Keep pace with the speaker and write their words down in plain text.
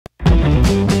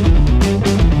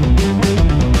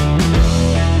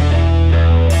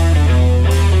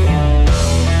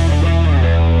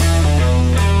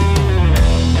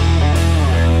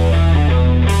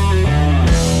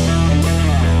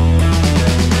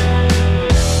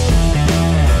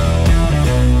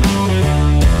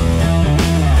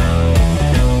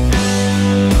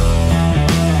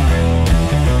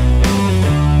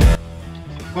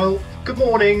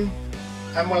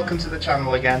and welcome to the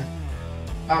channel again.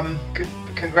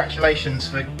 Congratulations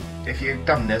for, if you've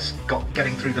done this,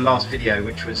 getting through the last video,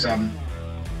 which was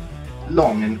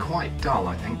long and quite dull,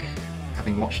 I think,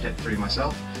 having watched it through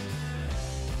myself.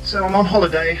 So I'm on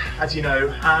holiday, as you know,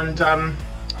 and I'm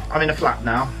in a flat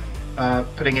now,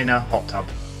 putting in a hot tub.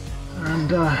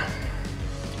 And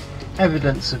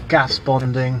evidence of gas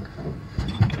bonding.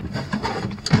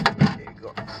 You've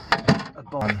got a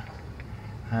bond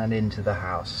and into the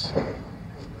house.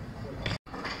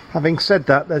 Having said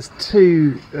that, there's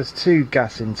two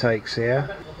gas intakes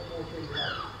here.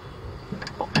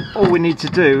 All we need to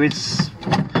do is,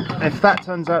 if that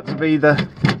turns out to be the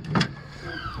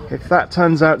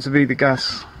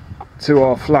gas to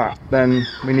our flat, then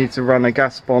we need to run a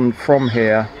gas bond from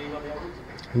here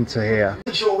into here. I'm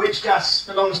not sure which gas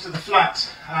belongs to the flat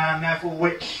and therefore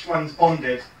which one's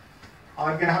bonded.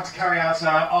 I'm going to have to carry out a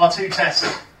R2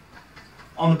 test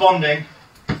on the bonding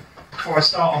before I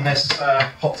start on this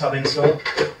hot tub install.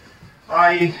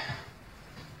 I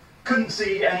couldn't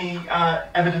see any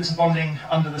evidence of bonding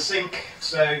under the sink,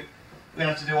 so we're going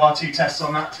to have to do R2 tests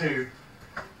on that too.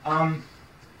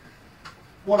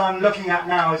 What I'm looking at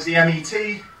now is the MET.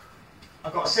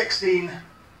 I've got a 16,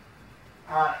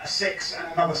 a 6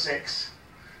 and another 6.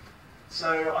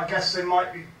 So I guess they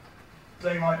might be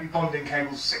bonding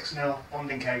cables, 6mm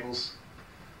bonding cables.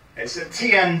 It's a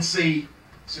TNC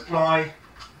supply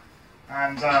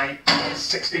and a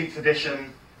 16th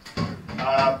edition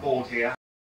board here.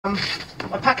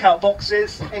 My pack out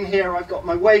boxes. In here I've got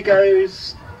my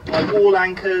Wagos, my wall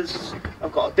anchors,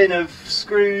 I've got a bin of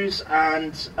screws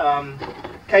and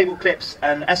cable clips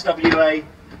and SWA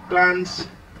glands.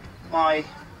 I'm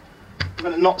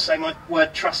going to not say my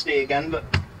word trusty again, but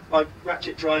my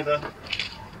ratchet driver.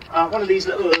 One of these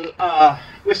little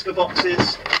whisker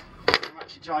boxes,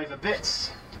 ratchet driver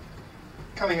bits.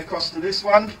 Coming across to this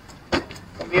one,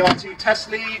 got the R2 test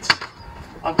leads.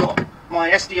 I've got my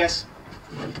SDS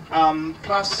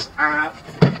plus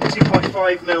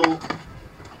 2.5mm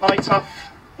iTough,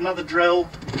 another drill,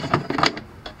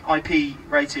 IP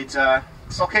rated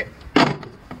socket.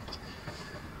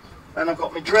 Then I've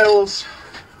got my drills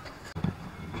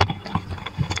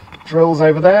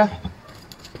over there.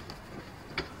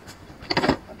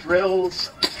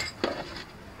 Drills,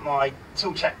 my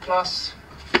Tool Check Plus,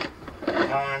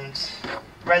 and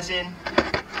resin.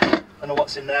 Don't know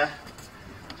what's in there.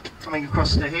 Coming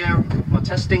across to here, my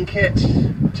testing kit,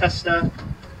 tester,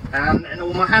 and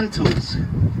all my hand tools.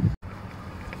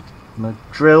 My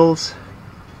drills.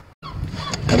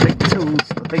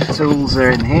 The big tools are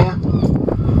in here.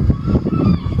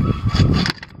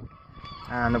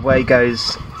 And away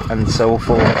goes and so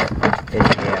forth in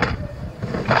here.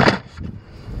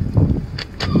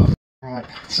 Right,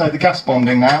 so the gas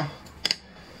bonding now.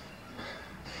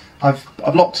 I've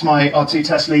locked my R2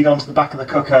 test lead onto the back of the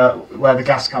cooker where the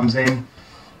gas comes in,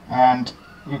 and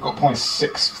we've got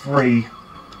 0.63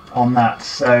 on that,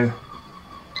 so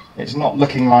it's not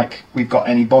looking like we've got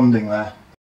any bonding there.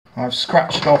 I've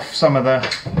scratched off some of the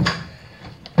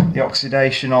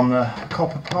oxidation on the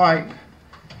copper pipe.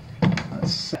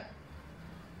 That's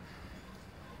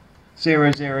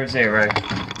 000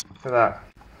 for that.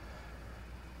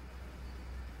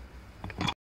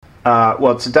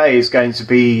 Well, today is going to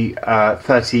be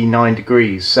 39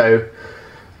 degrees, so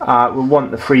we'll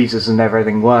want the freezers and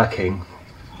everything working.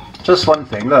 Just one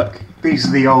thing, look, these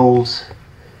are the old,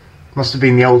 must have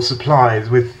been the old supplies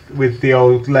with the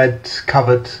old lead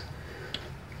covered,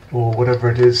 or whatever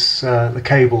it is, the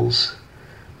cables.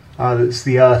 That's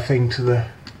the earthing to the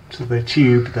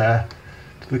tube there,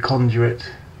 to the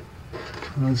conduit.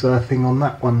 And there's earthing on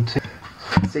that one too.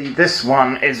 See, this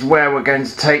one is where we're going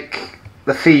to take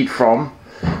the feed from,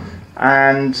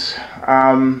 and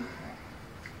I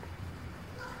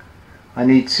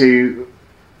need to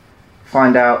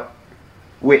find out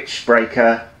which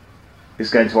breaker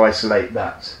is going to isolate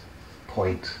that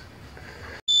point.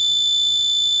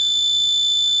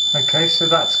 Okay, so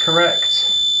that's correct.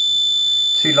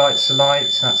 2 lights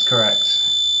alight, that's correct.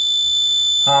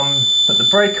 But the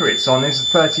breaker it's on is a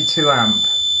 32 amp.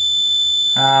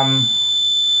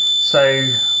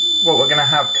 So what we're going to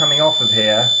have coming off of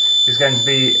here is going to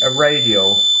be a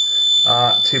radial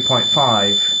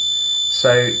 2.5,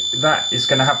 so that is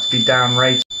going to have to be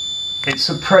downrated. It's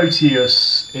a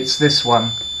Proteus, it's this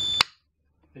one,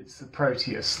 it's the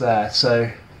Proteus there, so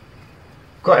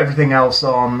got everything else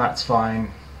on, that's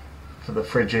fine for the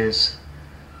fridges.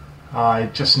 I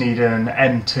just need an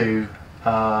M2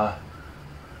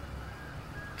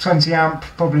 20 amp,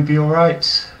 probably be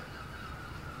alright.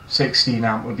 16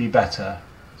 amp would be better.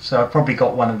 So I've probably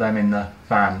got one of them in the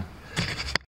van.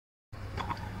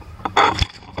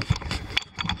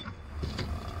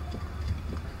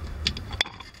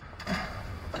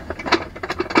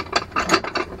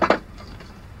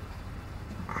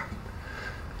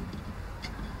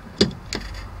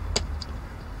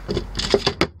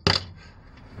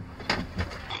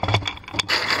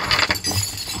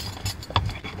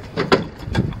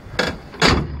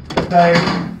 So,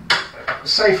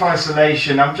 safe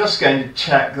isolation, I'm just going to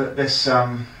check that this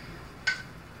yeah,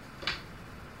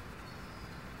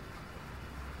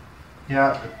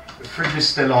 the fridge is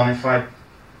still on. If I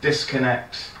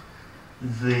disconnect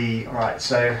the, right,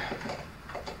 so,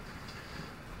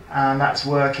 and that's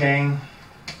working,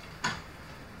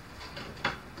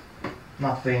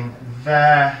 nothing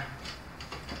there,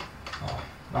 oh,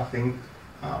 nothing,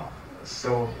 oh,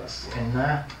 still that's in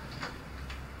there,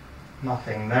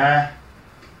 nothing there,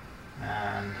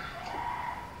 and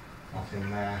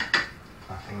nothing there,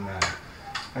 nothing there.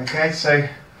 Okay, so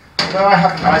although I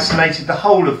haven't isolated the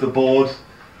whole of the board,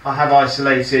 I have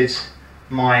isolated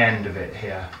my end of it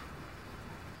here.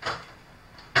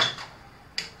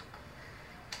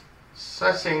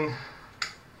 Setting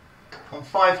on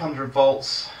 500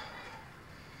 volts,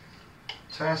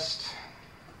 test,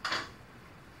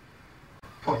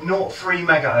 0.03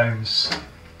 mega ohms.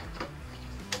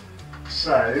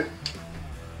 So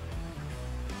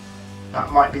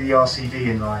that might be the RCD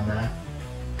in line there,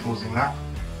 causing that.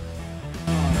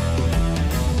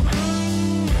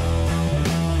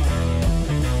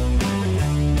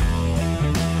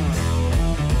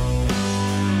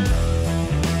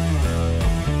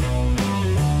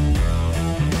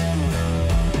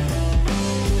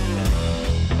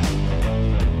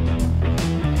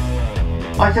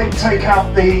 I think take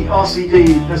out the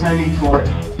RCD, there's no need for it.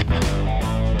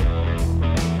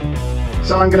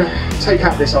 So I'm going to take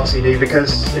out this RCD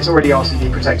because it's already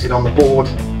RCD protected on the board,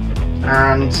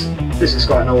 and this is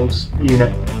quite an old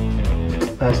unit.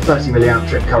 There's 30 milliamp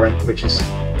trip current, which is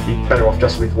you're better off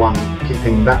just with one,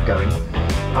 keeping that going.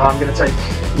 I'm going to take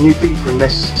new feed from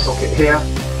this socket here.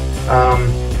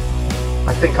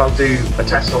 I think I'll do a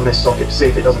test on this socket to see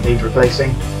if it doesn't need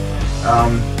replacing.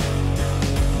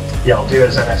 Yeah, I'll do a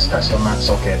ZS test on that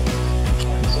socket.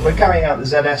 So we're carrying out the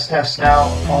ZS test now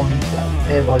on the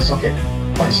nearby socket,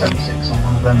 0.76 on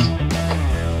one of them,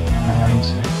 and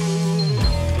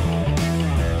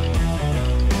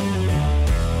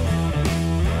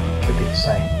should be the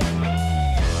same.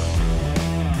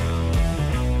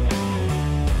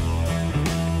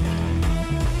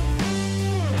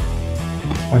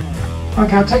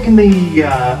 Okay, I've taken the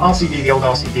RCD, the old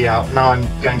RCD out. Now I'm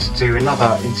going to do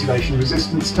another insulation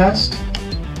resistance test.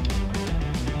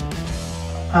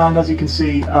 And as you can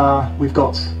see, we've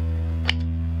got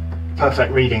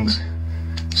perfect readings.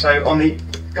 So on the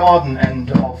garden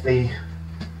end of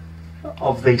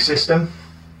the system,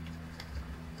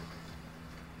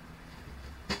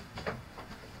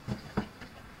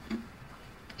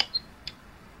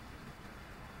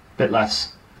 bit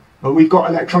less. But we've got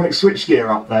electronic switchgear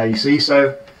up there, you see,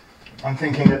 so I'm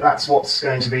thinking that that's what's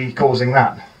going to be causing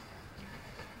that.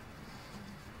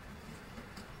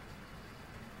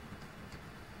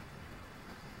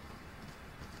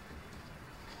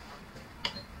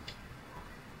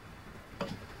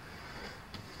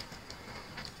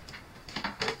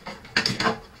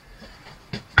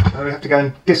 So we have to go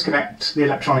and disconnect the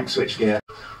electronic switchgear.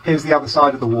 Here's the other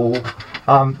side of the wall.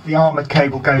 The armoured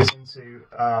cable goes into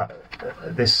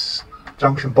this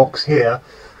junction box here.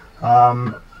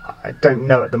 I don't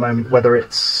know at the moment whether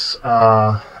it's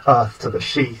earth to the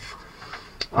sheath.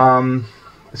 So I'm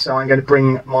going to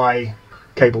bring my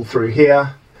cable through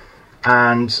here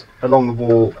and along the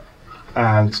wall,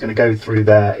 and it's going to go through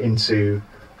there into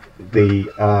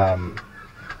the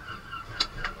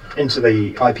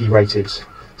IP rated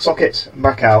socket,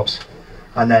 back out,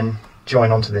 and then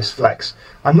join onto this flex.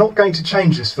 I'm not going to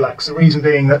change this flex, the reason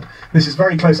being that this is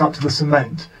very close up to the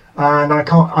cement, and I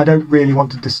don't really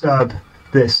want to disturb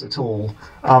this at all,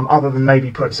 other than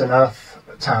maybe put an earth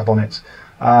tab on it,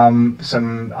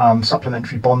 some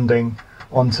supplementary bonding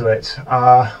onto it,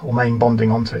 or main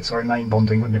bonding onto it. Sorry, main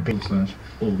bonding wouldn't it be?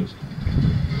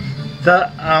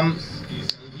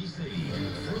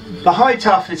 The high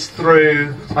tough is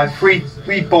through. I've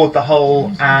rebored the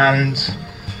hole, and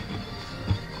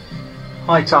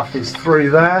high tough is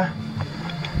through there.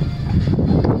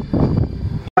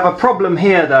 I have a problem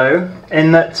here though,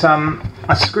 in that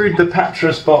I screwed the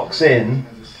Patras box in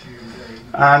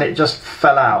and it just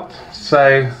fell out,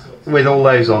 so with all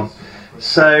those on.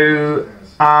 So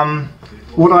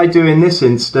what I do in this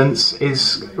instance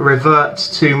is revert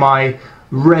to my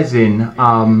resin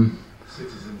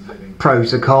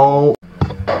protocol.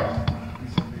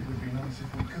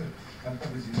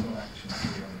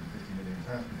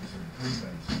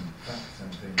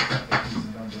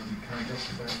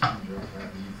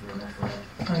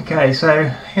 Okay, so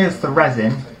here's the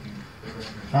resin,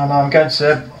 and I'm going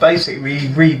to basically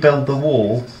rebuild the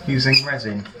wall using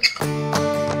resin.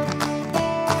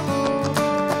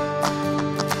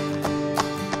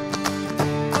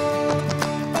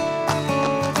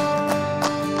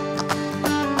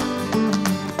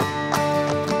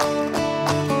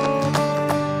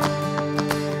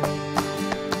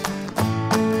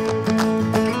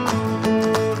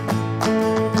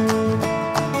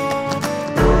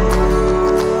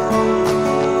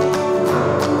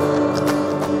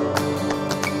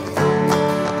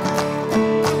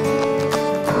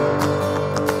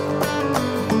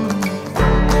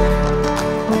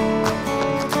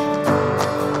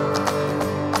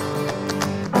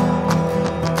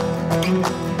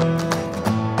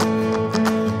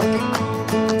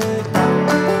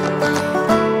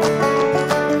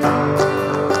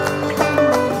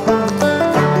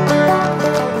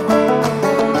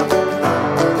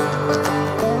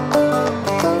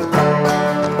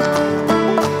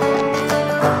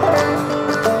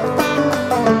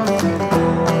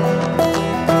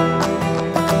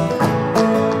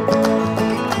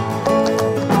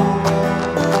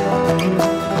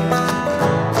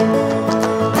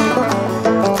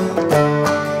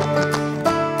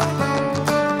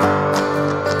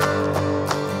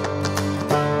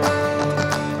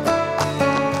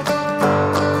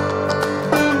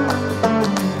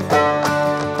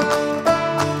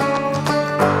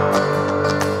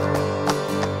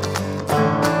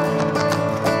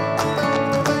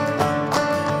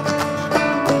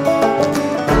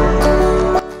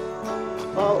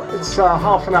 it's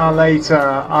half an hour later.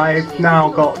 I've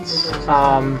now got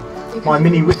my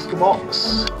mini whisker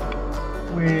box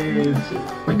with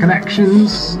the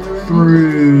connections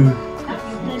through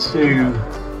to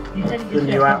the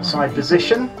new outside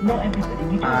position,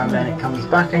 and then it comes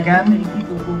back again,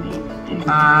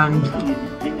 and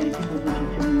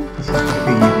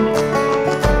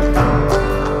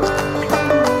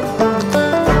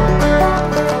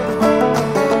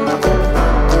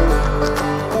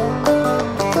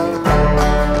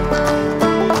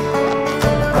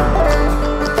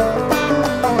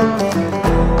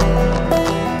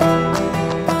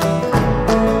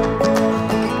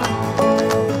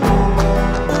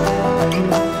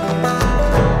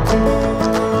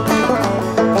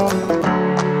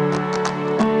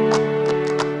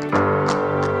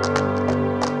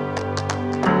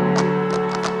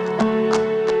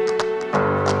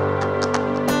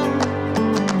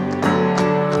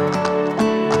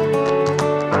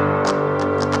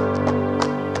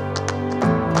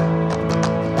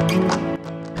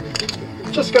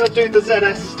just going to do the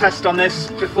ZS test on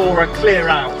this before I clear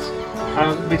out.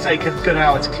 We take a good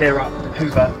hour to clear up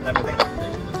Hoover and everything.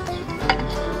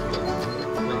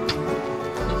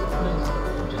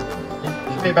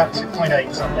 Should be about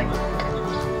 2.8 something.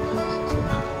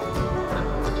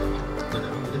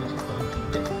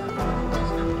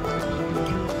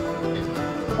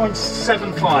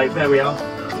 0.75, there we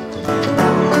are.